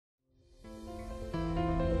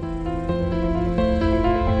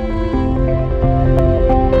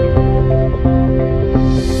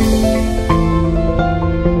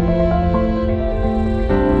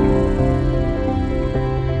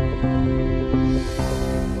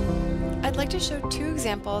to show two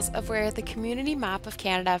examples of where the Community Map of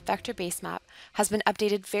Canada vector basemap has been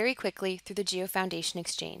updated very quickly through the GeoFoundation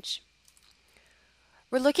Exchange.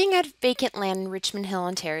 We're looking at vacant land in Richmond Hill,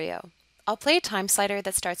 Ontario. I'll play a time slider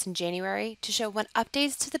that starts in January to show when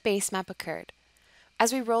updates to the basemap occurred.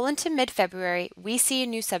 As we roll into mid-February, we see a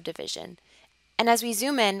new subdivision, and as we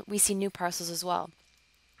zoom in, we see new parcels as well.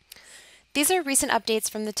 These are recent updates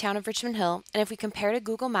from the town of Richmond Hill, and if we compare to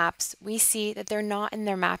Google Maps, we see that they're not in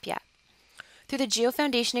their map yet. Through the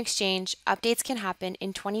GeoFoundation Exchange, updates can happen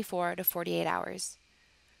in 24 to 48 hours.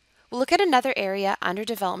 We'll look at another area under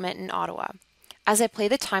development in Ottawa. As I play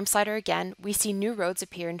the time slider again, we see new roads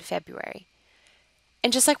appear in February.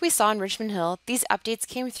 And just like we saw in Richmond Hill, these updates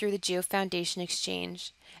came through the GeoFoundation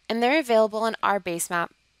Exchange, and they're available on our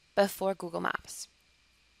basemap before Google Maps.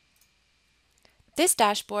 This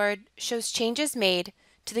dashboard shows changes made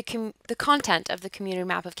to the content of the Community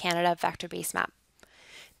Map of Canada vector basemap.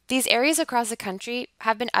 These areas across the country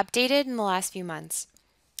have been updated in the last few months,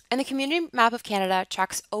 and the Community Map of Canada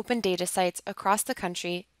tracks open data sites across the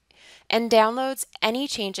country and downloads any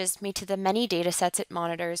changes made to the many data sets it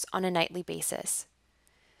monitors on a nightly basis.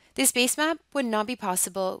 This basemap would not be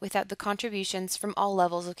possible without the contributions from all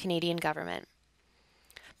levels of Canadian government.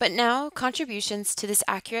 But now, contributions to this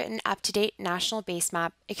accurate and up-to-date national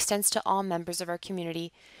basemap extends to all members of our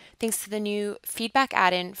community thanks to the new feedback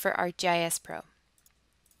add-in for ArcGIS Pro.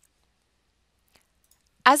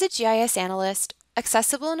 As a GIS analyst,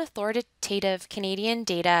 accessible and authoritative Canadian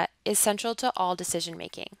data is central to all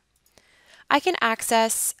decision-making. I can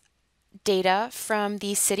access data from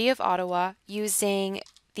the City of Ottawa using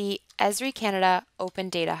the Esri Canada Open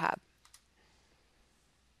Data Hub.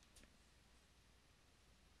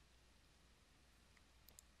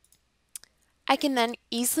 I can then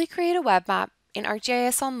easily create a web map in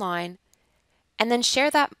ArcGIS Online and then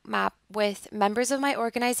share that map with members of my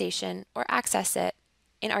organization or access it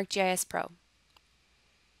in ArcGIS Pro.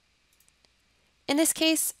 In this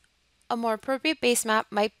case, a more appropriate basemap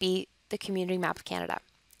might be the Community Map of Canada.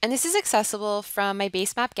 And this is accessible from my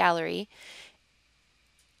basemap gallery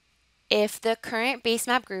if the current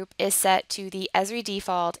basemap group is set to the Esri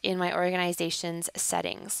default in my organization's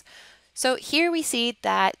settings. So here we see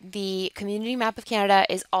that the Community Map of Canada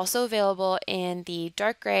is also available in the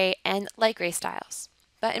dark gray and light gray styles.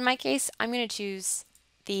 But in my case, I'm going to choose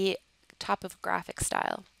the Topographic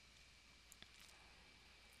style.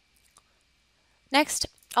 Next,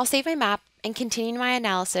 I'll save my map and continue my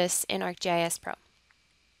analysis in ArcGIS Pro.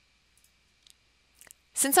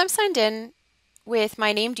 Since I'm signed in with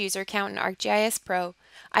my named user account in ArcGIS Pro,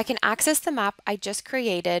 I can access the map I just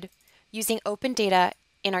created using open data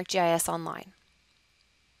in ArcGIS Online.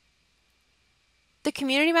 The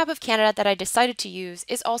Community Map of Canada that I decided to use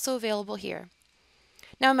is also available here.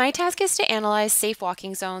 Now my task is to analyze safe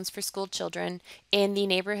walking zones for school children in the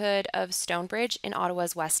neighborhood of Stonebridge in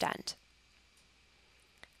Ottawa's West End.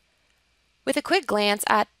 With a quick glance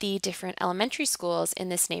at the different elementary schools in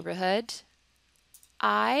this neighborhood,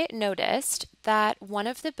 I noticed that one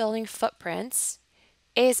of the building footprints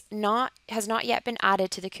has not yet been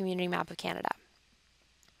added to the Community Map of Canada.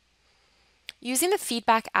 Using the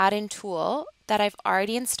feedback add-in tool that I've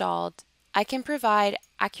already installed, I can provide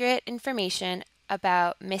accurate information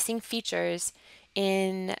about missing features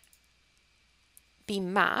in the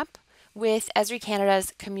map with Esri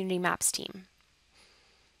Canada's Community Maps team.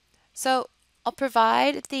 So I'll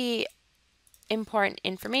provide the important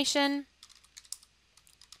information,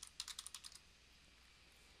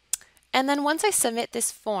 and then once I submit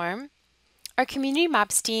this form, our Community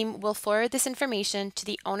Maps team will forward this information to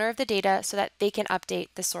the owner of the data so that they can update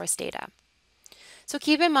the source data. So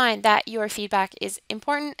keep in mind that your feedback is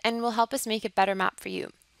important and will help us make a better map for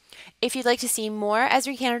you. If you'd like to see more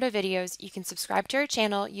Esri Canada videos, you can subscribe to our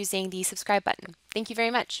channel using the subscribe button. Thank you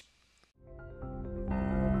very much.